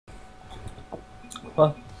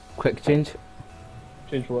Huh? Quick change.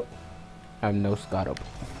 Change what? I'm no Scarab.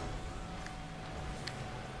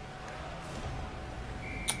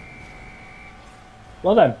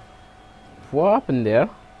 Well then. What happened there?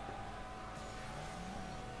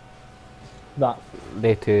 That.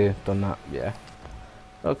 They too done that, yeah.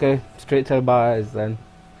 Okay, straight to the bars then.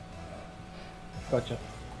 Gotcha.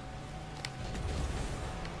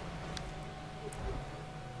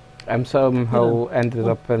 I'm somehow ended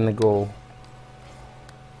up in the goal.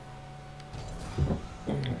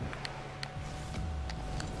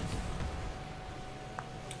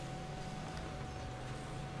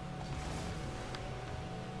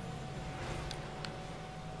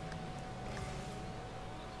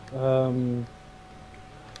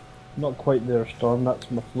 Not quite there, Storm. That's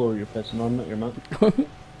my floor you're pissing on, not your mount.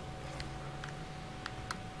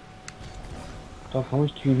 Doc, how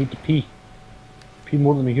much do you need to pee? Pee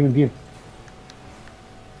more than a human being.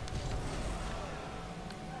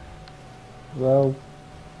 Well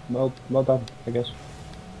done, I guess.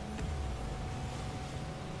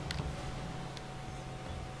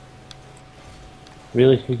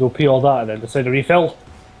 Really? You go pee all that and then decide to refill?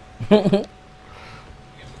 Bastard.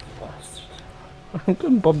 I'm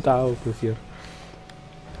getting bummed out this year.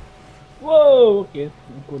 Whoa! Okay,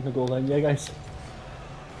 I'm going to goal line, yeah, guys.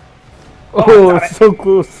 Oh, it's so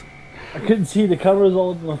close. I couldn't see the cameras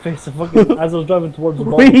all in my face. I fucking, as I was driving towards the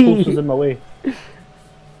ball, the post was in my way. Oh,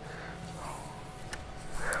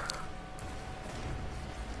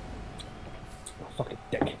 fucking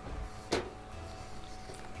dick.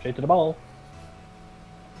 Straight to the ball.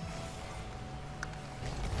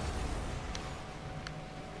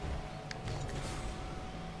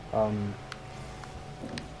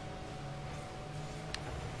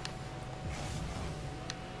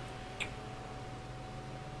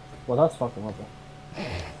 Well, that's fucking lovely.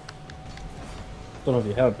 Don't know if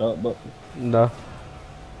you heard that, but No.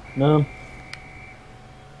 no.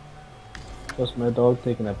 Just my dog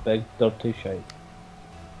taking a big dirty shite.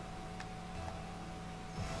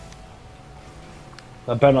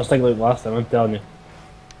 I better not stink like last time, I'm telling you.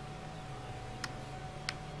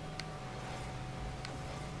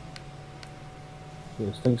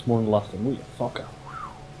 It stinks more than last time. Oh, you fucker.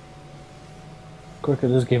 The quicker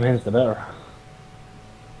this game ends, the better.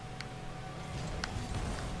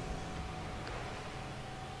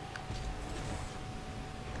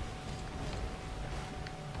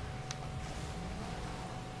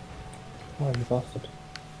 Oh, you bastard.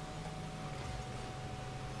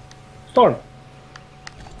 Storm!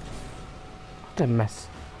 What a miss.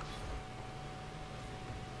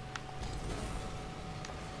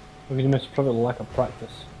 What did you miss? Probably lack of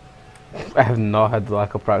practice. I have not had the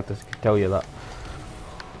lack of practice, I can tell you that.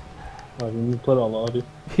 Oh, you played it a lot, have you?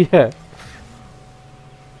 Yeah.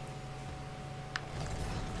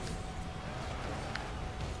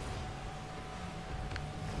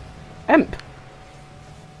 Imp!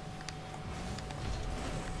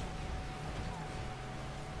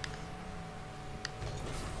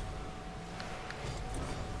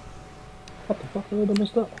 What the fuck? How did I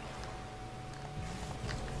miss that?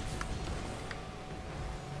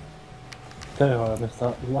 Tell you how I missed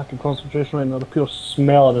that. Lack of concentration right now, the pure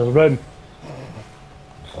smell of this room.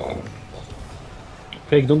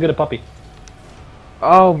 Craig, don't get a puppy.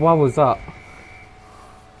 Oh, what was that?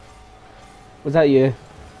 Was that you?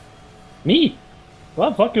 Me?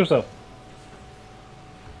 Well, fuck yourself.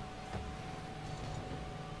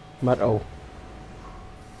 Metal.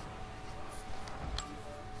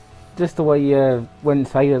 Just the way you went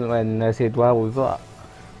silent when I said, wow, was that?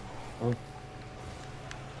 Oh.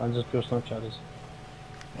 I'm just pure Snapchatters.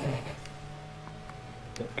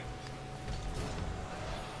 Dick.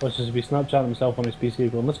 Let's just be Snapchatting himself on his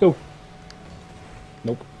PC going, let's go.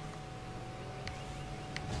 Nope.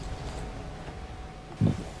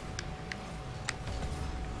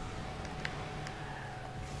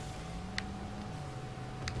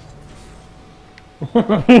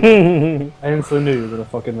 I instantly knew you were gonna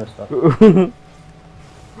fucking miss that.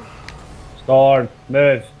 Storm,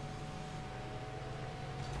 move.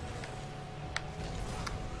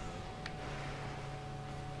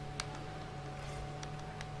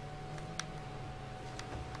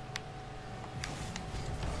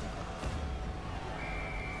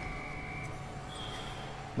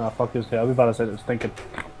 Nah, fuck this. I'll be bad. I said it's thinking.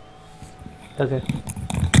 Okay.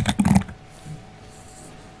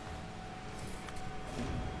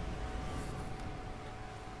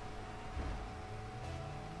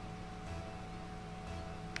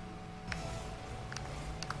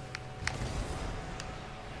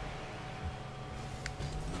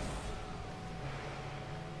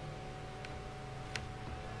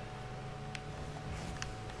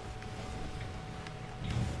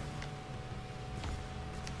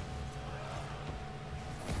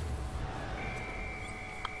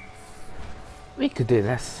 We could do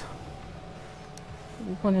this.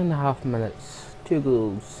 1.5 minutes. 2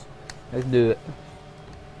 goals. Let's do it.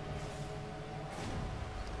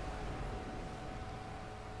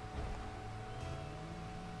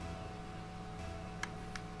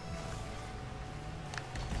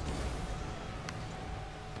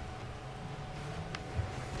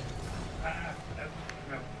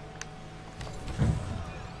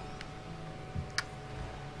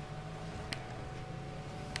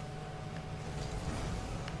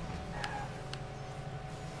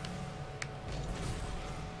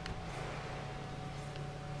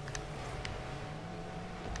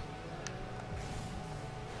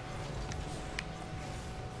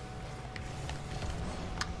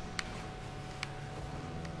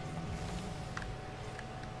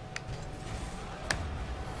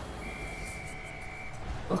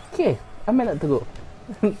 Okay, a minute to go.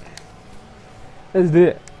 Let's do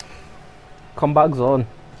it. Comeback's on.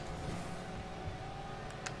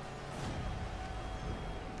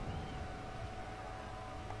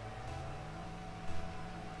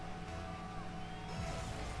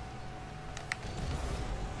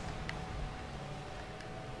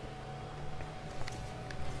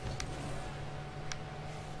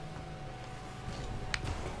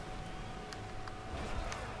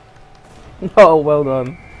 Oh, well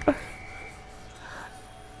done.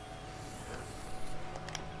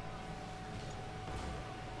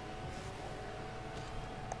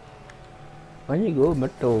 On you go,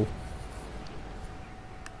 Mitchell.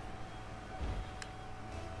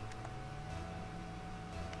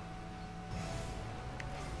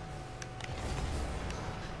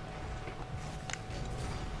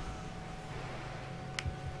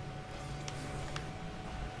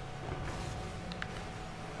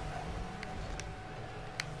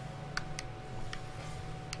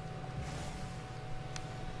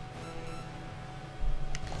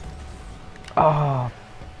 Ah.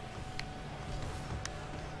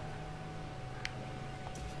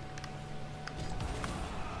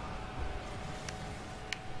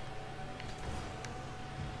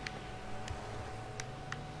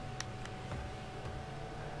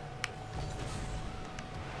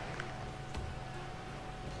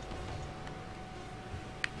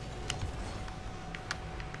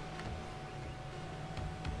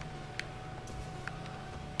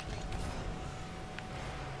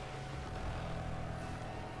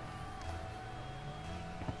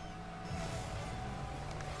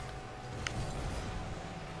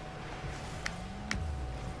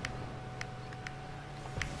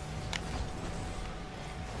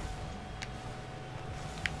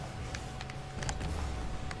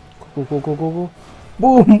 Go, go, go, go, go.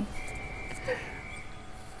 Boom!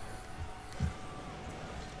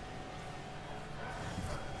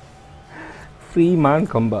 Free man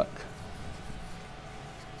comeback.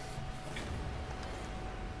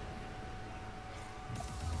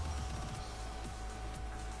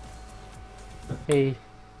 Hey.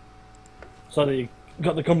 Sorry, you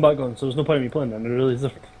got the comeback on, so there's no point in me playing then, there really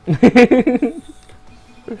isn't.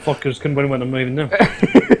 Fuckers couldn't win when I'm not even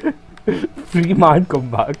there. Free man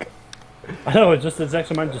comeback. I know, it's just this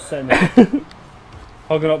extra man just sitting there,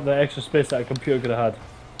 hogging up the extra space that a computer could have had.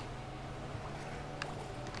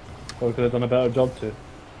 Or could have done a better job too.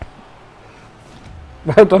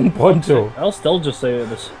 Well done, Poncho. I'll still just say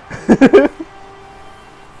this.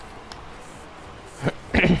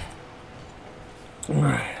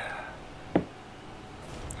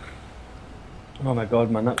 Oh my god,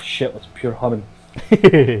 man, that shit was pure humming.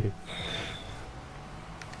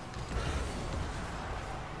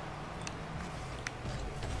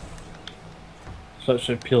 It's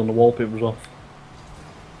actually peeling the wallpapers off.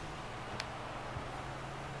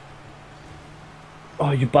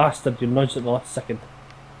 Oh, you bastard, you nudged at the last second.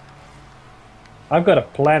 I've got a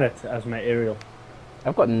planet as my aerial.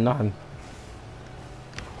 I've got none.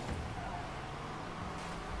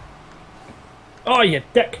 Oh, you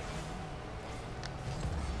dick!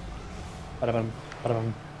 Why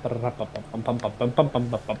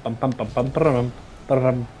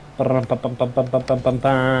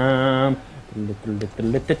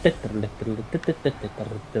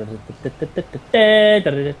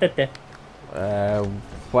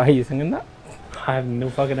are you singing that? I have no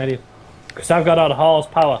fucking idea. Because I've got all Hall's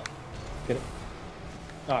power. Get it?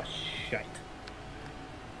 Oh, shit.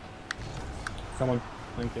 Someone,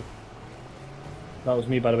 thank you. That was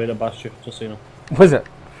me, by the way, that bashed you, just so you know. Was it?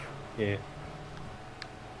 Yeah.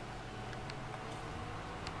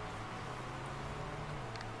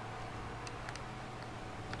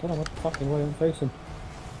 Don't know what fucking way I'm facing.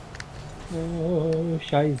 Oh,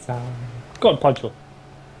 Shiza. Go on, Poncho.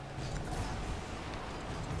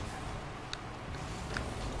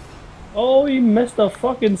 Oh, he missed a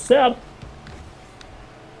fucking set.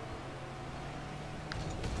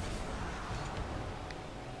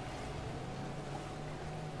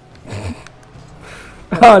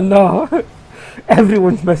 Oh no!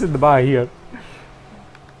 Everyone's missing the bar here.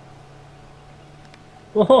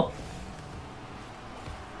 Oh,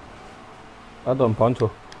 I done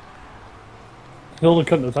Poncho. the only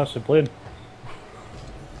cunt that's actually playing.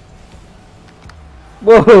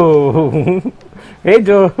 Whoa! Hey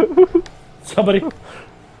Joe! Somebody.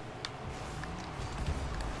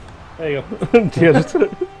 There you go. Cheers.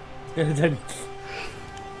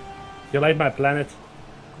 You like my planet?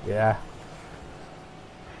 Yeah.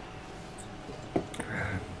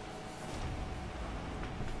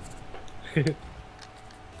 That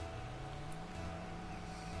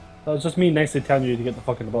was just me nicely telling you to get the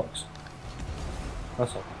fuck in the box.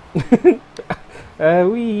 That's all.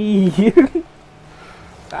 Wee!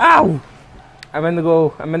 Ow! I'm in the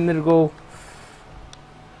goal. I'm in the goal.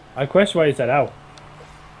 I question why you said ow.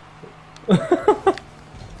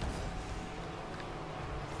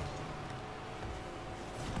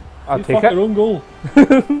 I'll You take fuck it. your own goal.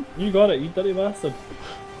 You got it, you dirty bastard.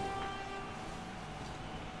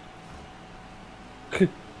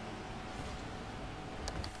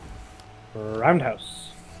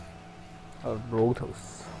 Roundhouse. A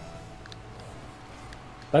roadhouse.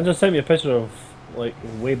 Dan just sent me a picture of, like,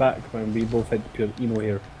 way back when we both had pure emo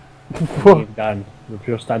here. Me What? and Dan, we were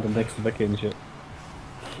pure standing next to Vicky and shit.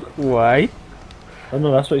 Why? I don't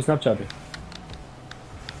know, that's what he Snapchatted me.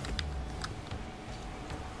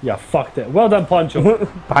 Yeah, fucked it. Well done, Poncho. Oh,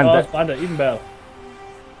 Bandit. it's Bandit, even better.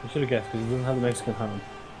 I should have guessed, because he doesn't have the Mexican hat on.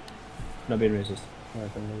 Not being racist. Or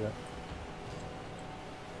anything like that.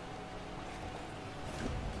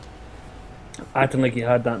 Acting like he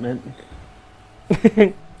had that, meant.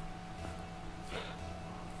 Thought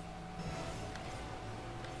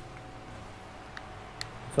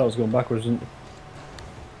I was going backwards, didn't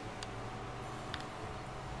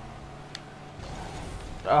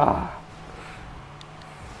Ah.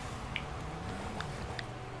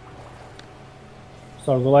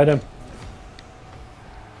 Sorry, go lie down.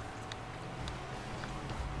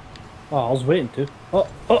 Oh, I was waiting to. Oh!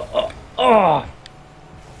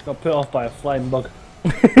 Got put off by a flying bug.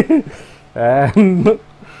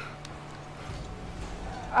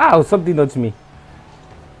 Ow, something nudged me.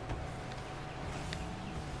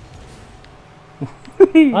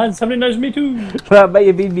 And somebody nudged me too! That might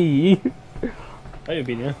have been me. That would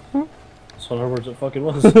be, yeah. That's what her words it fucking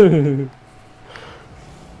was.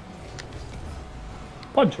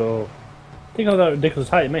 Poncho! Take out that ridiculous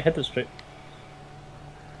hat, you might hit it straight.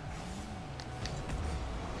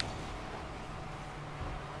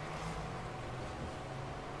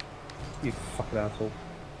 You fucking asshole.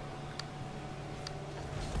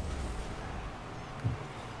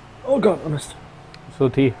 Oh god, I missed. So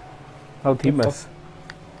T. How team Fuck. miss?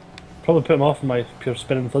 Probably put him off my pure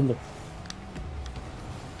spinning thunder.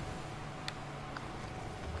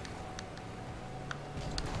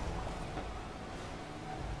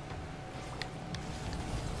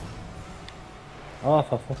 Oh,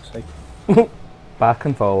 for fuck's sake. Back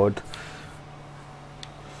and forward.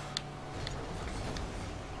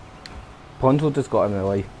 Poncho just got in the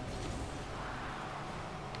way.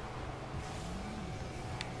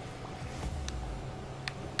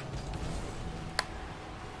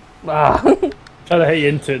 Ah. Tried to hit you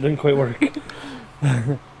into it, didn't quite work.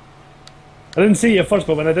 I didn't see you at first,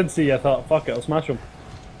 but when I did see you, I thought, fuck it, I'll smash him.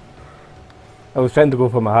 I was trying to go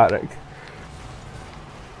for my hat trick.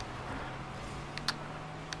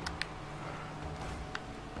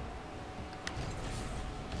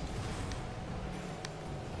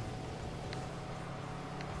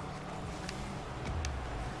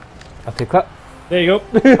 I'll take that. There you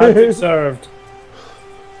go. Hat served.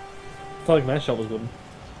 I thought like my shot was going.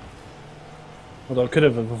 Although it could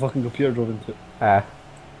have if a fucking computer drove into it. Ah.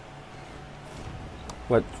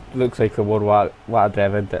 What looks like a war what I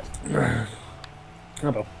drive into it. Ah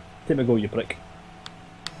well. Take my go, you prick.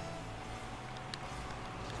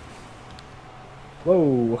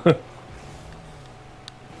 Whoa.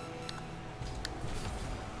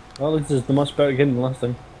 Well, this is the much better game than last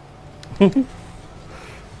time.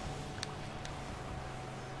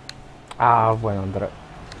 Ah, I went under it.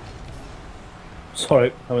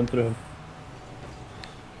 Sorry, I went through him.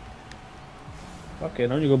 Okay,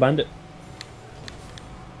 now you go bandit.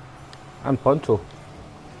 And Poncho.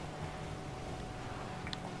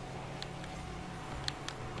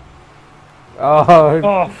 Oh,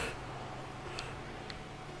 Oh!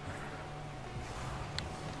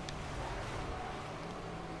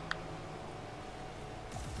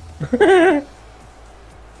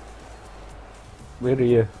 where are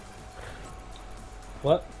you?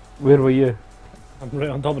 What? Where were you? I'm right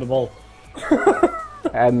on top of the ball.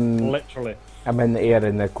 Literally. I'm in the air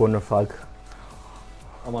in the corner flag.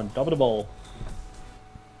 I'm on top of the ball.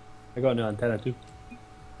 I got a new antenna too.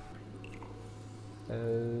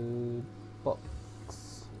 Box.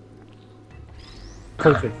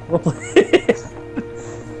 Perfect.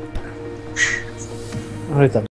 Alright then.